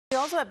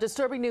also have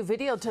disturbing new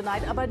video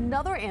tonight of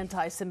another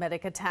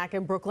anti-Semitic attack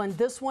in Brooklyn,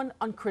 this one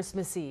on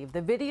Christmas Eve.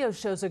 The video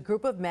shows a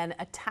group of men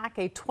attack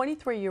a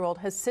 23-year-old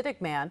Hasidic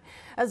man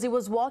as he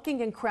was walking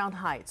in Crown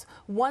Heights.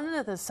 One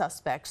of the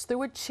suspects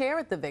threw a chair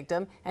at the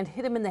victim and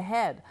hit him in the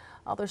head.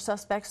 Other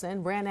suspects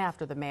then ran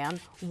after the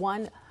man.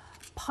 One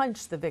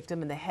punched the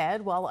victim in the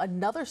head, while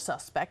another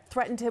suspect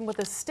threatened him with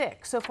a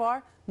stick. So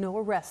far, no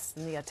arrests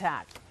in the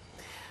attack.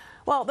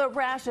 Well, the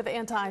rash of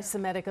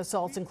anti-Semitic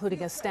assaults,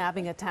 including a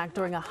stabbing attack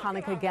during a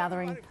Hanukkah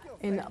gathering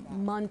in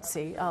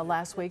NYC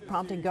last week,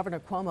 prompting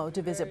Governor Cuomo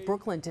to visit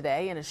Brooklyn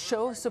today in a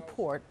show of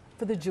support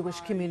for the Jewish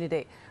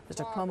community.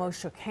 Mr. Cuomo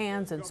shook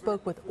hands and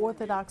spoke with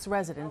Orthodox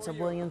residents of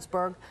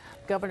Williamsburg.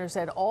 The governor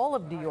said all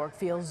of New York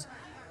feels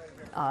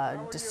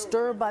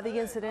disturbed by the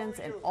incidents,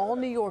 and all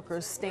New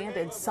Yorkers stand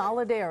in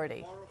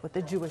solidarity with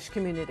the Jewish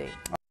community.